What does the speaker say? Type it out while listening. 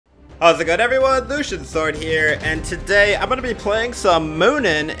How's it going, everyone? Lucian Sword here, and today I'm going to be playing some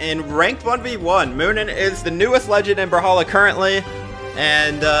Munin in Ranked 1v1. Munin is the newest legend in Brawlhalla currently,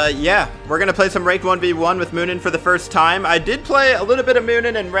 and yeah, we're going to play some Ranked 1v1 with Munin for the first time. I did play a little bit of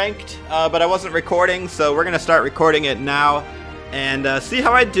Munin in Ranked, but I wasn't recording, so we're going to start recording it now and see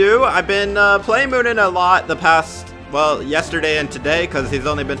how I do. I've been playing Munin a lot the past, well, yesterday and today, because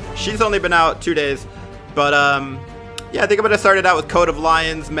she's only been out 2 days, but yeah, I think I'm going to start it out with Coat of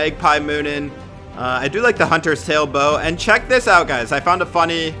Lions, Magpie Munin. I do like the Hunter's Tail bow. And check this out, guys. I found a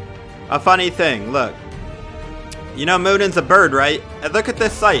funny thing. Look. You know Munin's a bird, right? And look at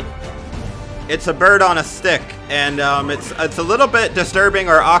this sight. It's a bird on a stick. And it's a little bit disturbing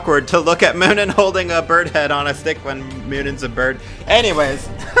or awkward to look at Munin holding a bird head on a stick when Munin's a bird. Anyways.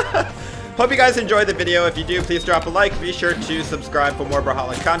 Hope you guys enjoyed the video. If you do, please drop a like. Be sure to subscribe for more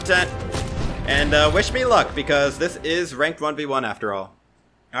Brawlhalla content. And wish me luck, because this is Ranked 1v1 after all.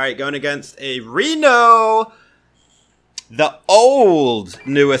 Alright, going against a Reno, the old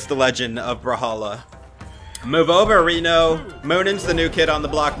newest legend of Brawlhalla. Move over, Reno. Munin's the new kid on the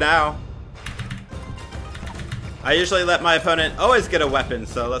block now. I usually let my opponent always get a weapon,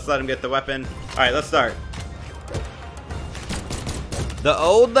 so let's let him get the weapon. Alright, let's start. The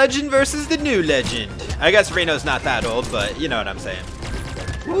old legend versus the new legend. I guess Reno's not that old, but you know what I'm saying.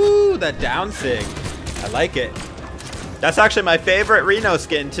 Woo, that down sig. I like it. That's actually my favorite Reno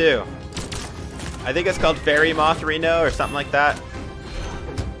skin too. I think it's called Fairy Moth Reno or something like that.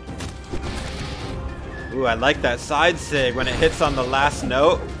 Ooh, I like that side sig when it hits on the last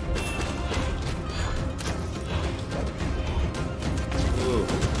note. Ooh,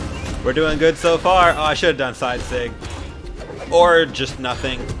 we're doing good so far. Oh, I should have done side sig. Or just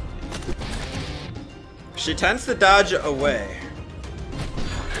nothing. She tends to dodge away.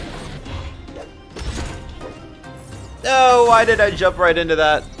 No, why did I jump right into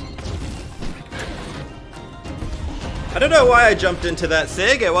that? I don't know why I jumped into that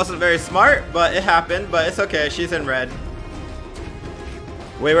sig. It wasn't very smart, but it happened. But it's okay, she's in red.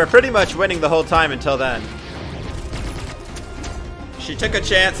 We were pretty much winning the whole time until then. She took a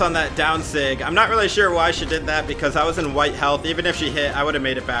chance on that down sig. I'm not really sure why she did that, because I was in white health. Even if she hit, I would have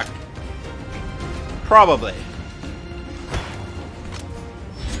made it back. Probably.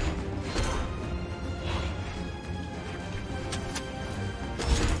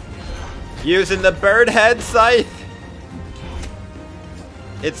 Using the bird head scythe.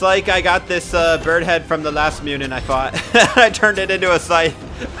 It's like I got this bird head from the last Munin I fought. I turned it into a scythe.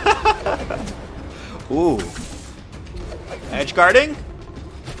 Ooh. Edge guarding?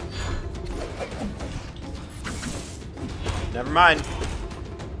 Never mind.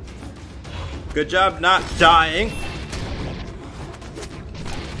 Good job not dying.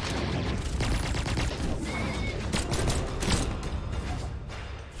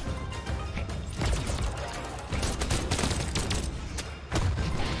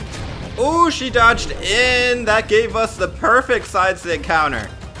 Ooh, she dodged in. That gave us the perfect side stick counter.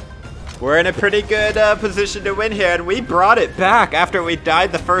 We're in a pretty good position to win here, and we brought it back after we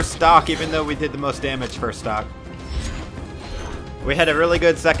died the first stock, even though we did the most damage first stock. We had a really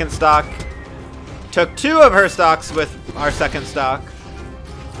good second stock. Took 2 of her stocks with our second stock.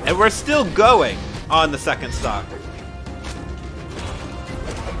 And we're still going on the second stock.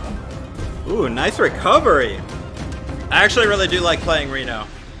 Ooh, nice recovery. I actually really do like playing Reno.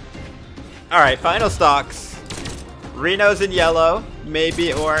 Alright, final stocks. Reno's in yellow,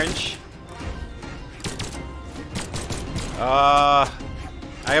 maybe orange. I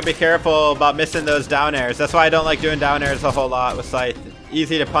gotta be careful about missing those down airs. That's why I don't like doing down airs a whole lot with Scythe.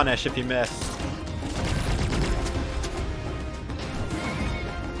 Easy to punish if you miss.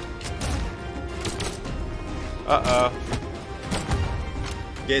 Uh-oh.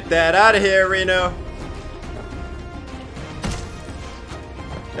 Get that out of here, Reno.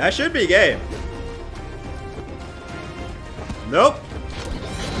 That should be game. Nope.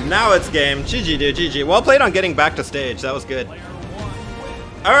 Now it's game. GG, dude. GG. Well played on getting back to stage. That was good.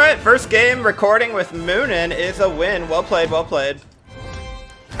 Alright, first game recording with Munin is a win. Well played, well played.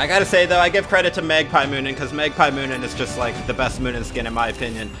 I gotta say, though, I give credit to Magpie Munin, because Magpie Munin is just, like, the best Munin skin in my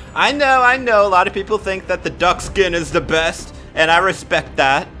opinion. I know. A lot of people think that the duck skin is the best, and I respect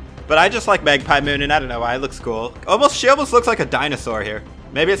that. But I just like Magpie Munin. I don't know why. It looks cool. She almost looks like a dinosaur here.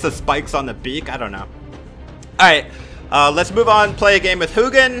 Maybe it's the spikes on the beak. I don't know. Alright. Let's move on. Play a game with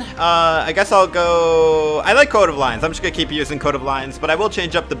Hugin. I guess I'll go... I like Coat of Lions. I'm just going to keep using Coat of Lions. But I will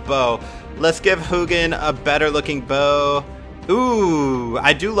change up the bow. Let's give Hugin a better looking bow. Ooh.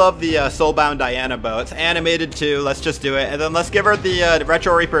 I do love the Soulbound Diana bow. It's animated too. Let's just do it. And then let's give her the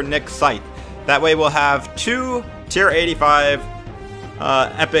Retro Reaper Nick Scythe. That way we'll have 2 tier 85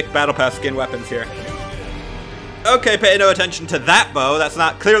 epic Battle Pass skin weapons here. Okay, pay no attention to that bow. That's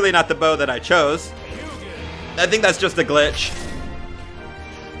clearly not the bow that I chose. I think that's just a glitch.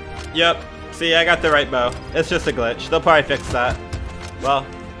 Yep. See, I got the right bow. It's just a glitch. They'll probably fix that. Well,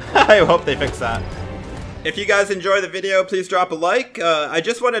 I hope they fix that. If you guys enjoy the video, please drop a like. I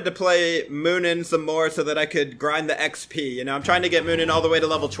just wanted to play Munin some more so that I could grind the XP. You know, I'm trying to get Munin all the way to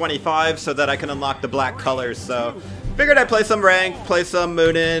level 25 so that I can unlock the black colors. So, figured I'd play some rank, play some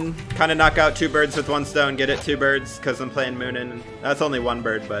Munin, kind of knock out 2 birds with 1 stone, get it 2 birds because I'm playing Munin. That's only 1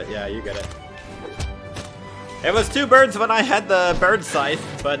 bird, but yeah, you get it. It was 2 birds when I had the bird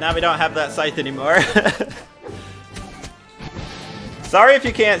scythe, but now we don't have that scythe anymore. Sorry if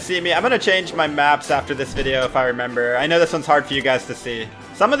you can't see me. I'm going to change my maps after this video if I remember. I know this one's hard for you guys to see.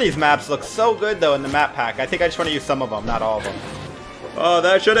 Some of these maps look so good though in the map pack. I think I just want to use some of them, not all of them. Oh,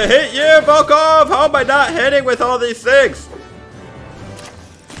 that should have hit you, Volkov! How am I not hitting with all these things?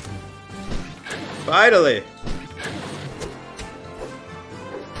 Finally.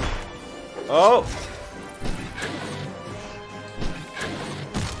 Oh.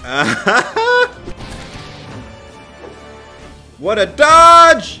 What a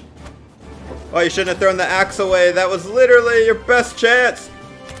dodge! Oh, you shouldn't have thrown the axe away. That was literally your best chance.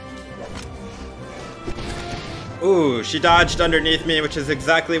 Ooh, she dodged underneath me, which is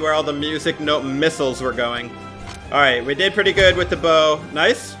exactly where all the music note missiles were going. Alright, we did pretty good with the bow.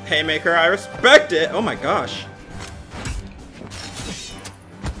 Nice. Haymaker, I respect it. Oh my gosh.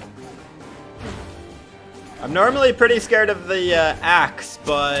 I'm normally pretty scared of the axe,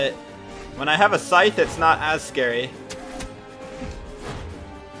 but when I have a scythe, it's not as scary.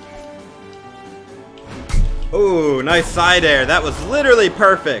 Ooh, nice side air. That was literally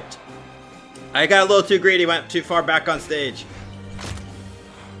perfect. I got a little too greedy, went too far back on stage.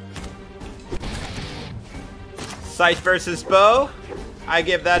 Scythe versus bow. I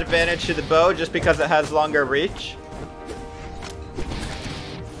give that advantage to the bow just because it has longer reach.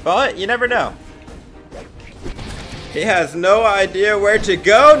 But you never know. He has no idea where to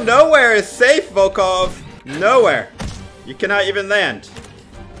go. Nowhere is safe, Volkov. Nowhere. You cannot even land.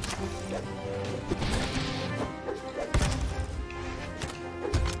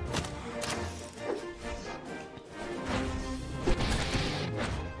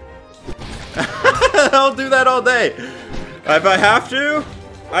 I'll do that all day. If I have to,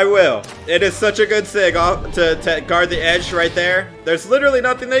 I will. It is such a good sig to guard the edge right there. There's literally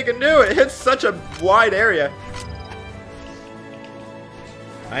nothing they can do. It hits such a wide area.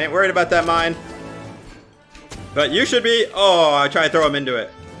 I ain't worried about that mine. But you should be. Oh, I try to throw him into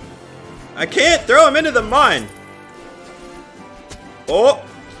it. I can't throw him into the mine. Oh.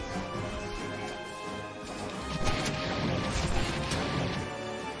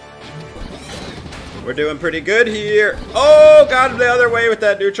 We're doing pretty good here. Oh, got him the other way with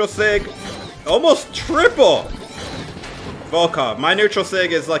that neutral sig. Almost triple. Volkov, my neutral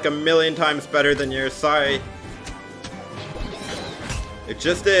sig is like 1,000,000 times better than yours. Sorry. It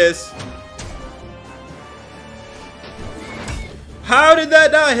just is. How did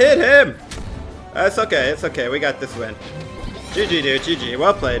that not hit him? That's okay. It's okay. We got this win. GG, dude. GG.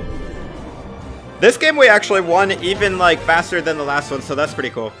 Well played. This game we actually won even like faster than the last one, so that's pretty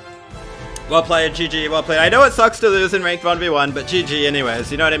cool. Well played, GG, well played. I know it sucks to lose in ranked 1v1, but GG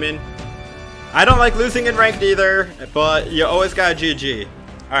anyways, you know what I mean? I don't like losing in ranked either, but you always got GG.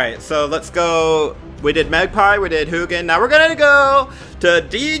 Alright, so let's go. We did Magpie, we did Hugin. Now we're gonna go to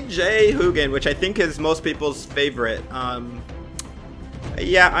DJ Hugin, which I think is most people's favorite.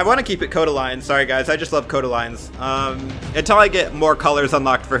 Yeah, I want to keep it Codaline. Sorry guys, I just love Codalines. Until I get more colors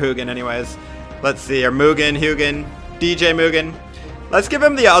unlocked for Hugin anyways. Let's see, or Mugen, Hugin, DJ Mugen. Let's give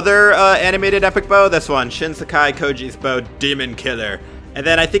him the other animated epic bow, this one, Shin Sakai Koji's bow, Demon Killer. And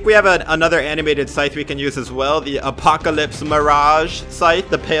then I think we have another animated scythe we can use as well, the Apocalypse Mirage scythe,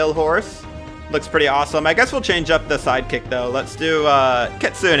 the Pale Horse. Looks pretty awesome. I guess we'll change up the sidekick though. Let's do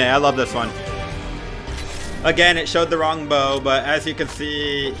Kitsune, I love this one. Again, it showed the wrong bow, but as you can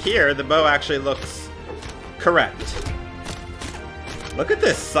see here, the bow actually looks correct. Look at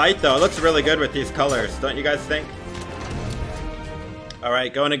this scythe though, it looks really good with these colors, don't you guys think?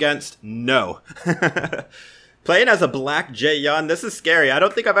 Alright, going against no. Playing as a black Jae-Yun, this is scary. I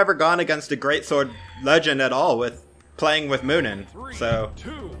don't think I've ever gone against a Greatsword Legend at all with playing with Munin. So,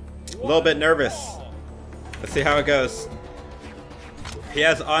 a little bit nervous. Let's see how it goes. He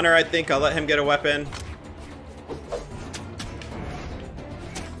has honor, I think. I'll let him get a weapon.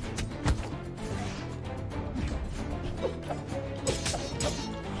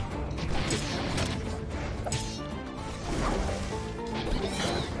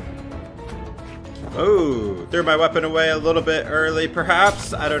 Oh, Threw my weapon away a little bit early,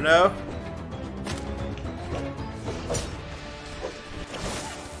 perhaps. I don't know.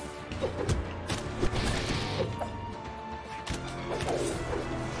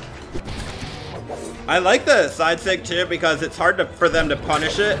 I like the side sig too because it's hard for them to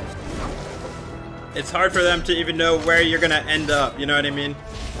punish it. It's hard for them to even know where you're gonna end up, you know what I mean?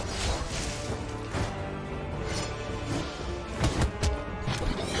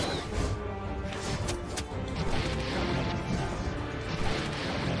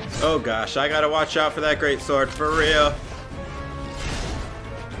 Oh gosh, I gotta watch out for that great sword, for real.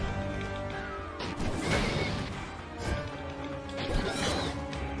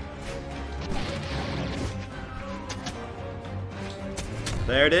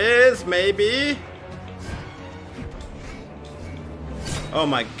 There it is, maybe. Oh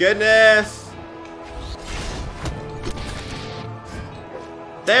my goodness.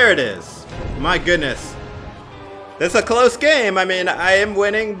 There it is. My goodness. This is a close game. I mean, I am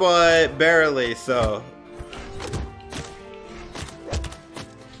winning, but barely, so.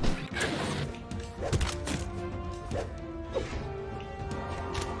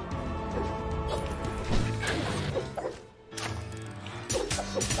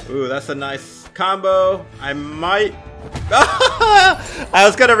 Ooh, that's a nice combo. I might... I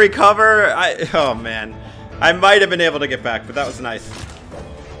was gonna recover. Oh man. I might have been able to get back, but that was nice.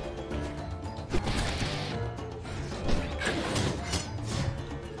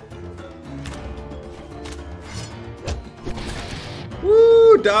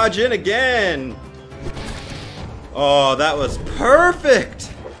 Woo! Dodge in again. Oh, that was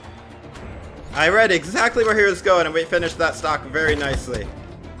perfect. I read exactly where he was going, and we finished that stock very nicely.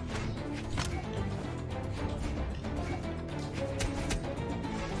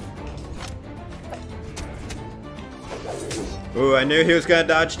 Ooh, I knew he was gonna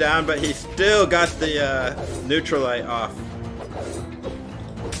dodge down, but he still got the neutral light off.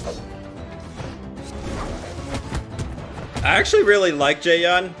 I actually really like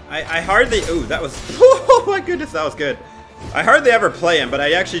Jaehyun. I hardly... Ooh, that was... Oh my goodness, that was good. I hardly ever play him, but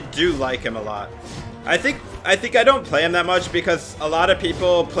I actually do like him a lot. I think I don't play him that much because a lot of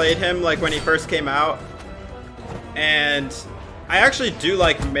people played him like when he first came out. And I actually do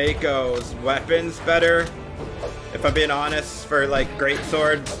like Mako's weapons better, if I'm being honest, for like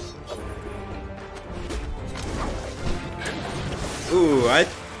greatsword. Ooh,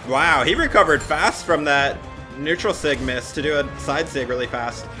 wow, he recovered fast from that neutral sig miss to do a side sig really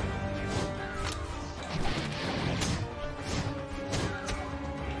fast.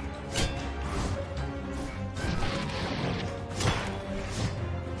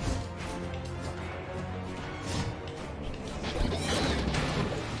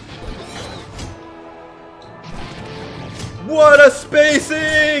 What a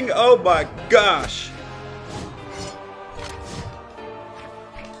spacing! Oh my gosh!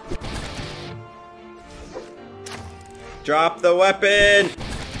 Drop the weapon!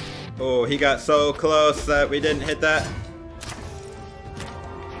 Oh, he got so close that we didn't hit that.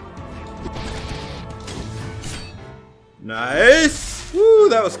 Nice! Woo,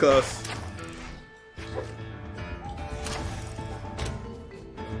 that was close.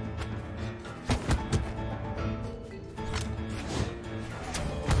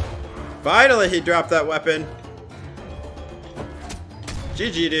 Finally, he dropped that weapon.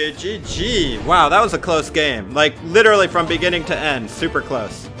 GG, dude. GG. Wow, that was a close game. Like, literally from beginning to end. Super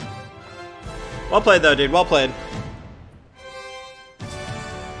close. Well played, though, dude. Well played.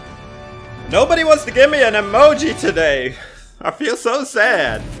 Nobody wants to give me an emoji today. I feel so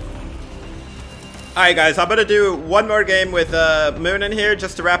sad. Alright, guys. I'm going to do one more game with Munin here.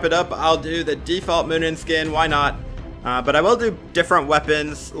 Just to wrap it up, I'll do the default Munin skin. Why not? But I will do different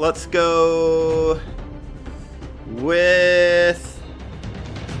weapons. Let's go with...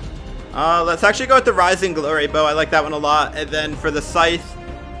 let's actually go with the Rising Glory Bow. I like that one a lot. And then for the Scythe,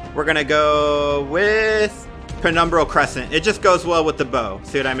 we're going to go with Penumbral Crescent. It just goes well with the bow.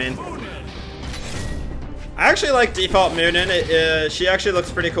 See what I mean? I actually like default Munin. She actually looks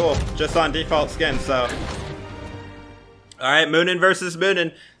pretty cool just on default skin, so... Alright, Munin versus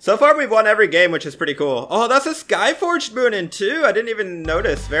Munin. So far we've won every game, which is pretty cool. Oh, that's a Skyforged Munin too. I didn't even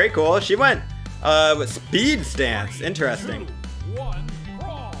notice. Very cool. She went with Speed Stance. Interesting.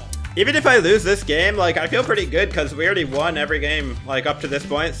 Even if I lose this game, like, I feel pretty good because we already won every game, like, up to this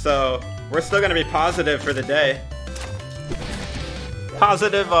point. So we're still going to be positive for the day.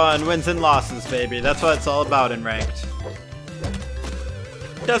 Positive on wins and losses, baby. That's what it's all about in ranked.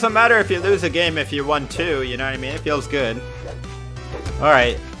 It doesn't matter if you lose a game if you won two, you know what I mean? It feels good.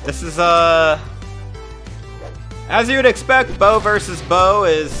 Alright, this is, as you would expect, bow versus bow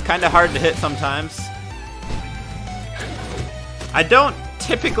is kind of hard to hit sometimes. I don't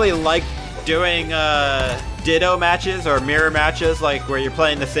typically like doing ditto matches or mirror matches, like where you're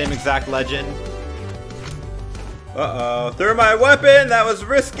playing the same exact legend. Uh-oh, threw my weapon, that was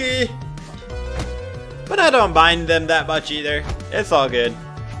risky. But I don't mind them that much either. It's all good.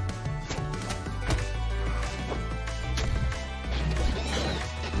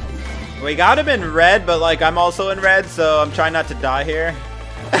 We got him in red, but like I'm also in red, so I'm trying not to die here.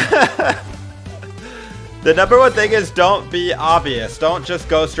 The number one thing is don't be obvious. Don't just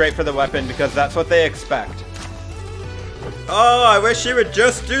go straight for the weapon because that's what they expect. Oh, I wish she would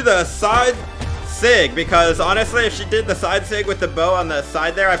just do the side sig, because honestly, if she did the side sig with the bow on the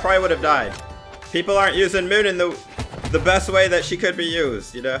side there, I probably would have died. People aren't using Munin the best way that she could be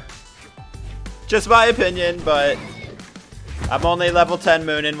used, you know? Just my opinion, but I'm only level 10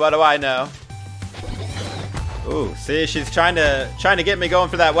 Munin, what do I know? Ooh, see, she's trying to get me going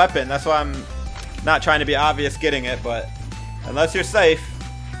for that weapon. That's why I'm not trying to be obvious getting it, but unless you're safe.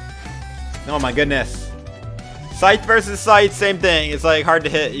 Oh my goodness. Sight versus sight, same thing. It's like hard to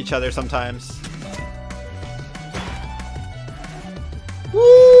hit each other sometimes.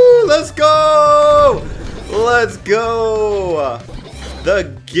 Woo! Let's go! Let's go!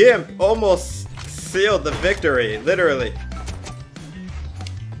 The Gimp almost sealed the victory, literally.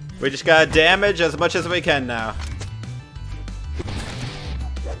 We just gotta damage as much as we can now.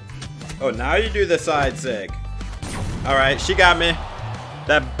 Oh, now you do the side sig. Alright, she got me.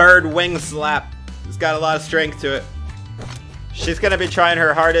 That bird wing slap. It's got a lot of strength to it. She's gonna be trying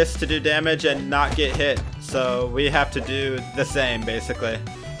her hardest to do damage and not get hit. So we have to do the same, basically.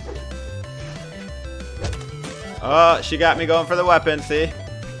 Oh, she got me going for the weapon, see?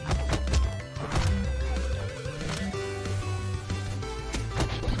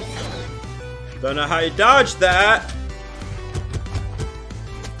 Don't know how you dodged that.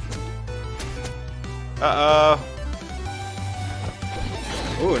 Uh-oh.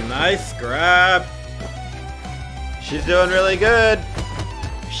 Ooh, nice grab. She's doing really good.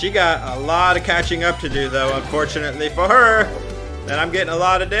 She got a lot of catching up to do, though, unfortunately for her. And I'm getting a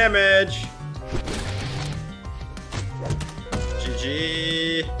lot of damage.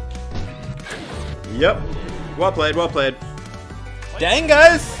 GG. Yep. Well played, well played. Dang,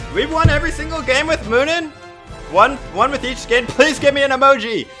 guys. We've won every single game with Munin. One with each skin. Please give me an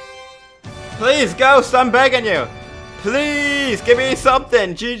emoji. Please, Ghost, I'm begging you. Please, give me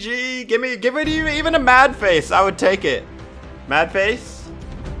something. GG. Give it even a mad face. I would take it. Mad face?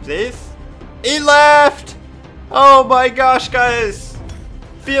 Please? He left! Oh my gosh, guys.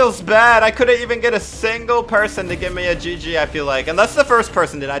 Feels bad. I couldn't even get a single person to give me a GG, I feel like. Unless the first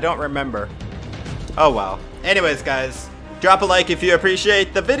person did. I don't remember. Oh, well. Anyways, guys. Drop a like if you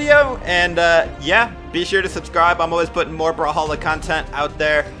appreciate the video. And, yeah. Be sure to subscribe. I'm always putting more Brawlhalla content out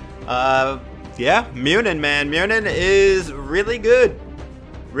there. Yeah, Munin, man. Munin is really good.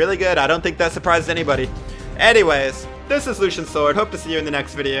 Really good. I don't think that surprised anybody. Anyways, this is Lucian Sword. Hope to see you in the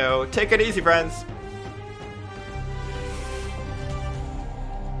next video. Take it easy, friends.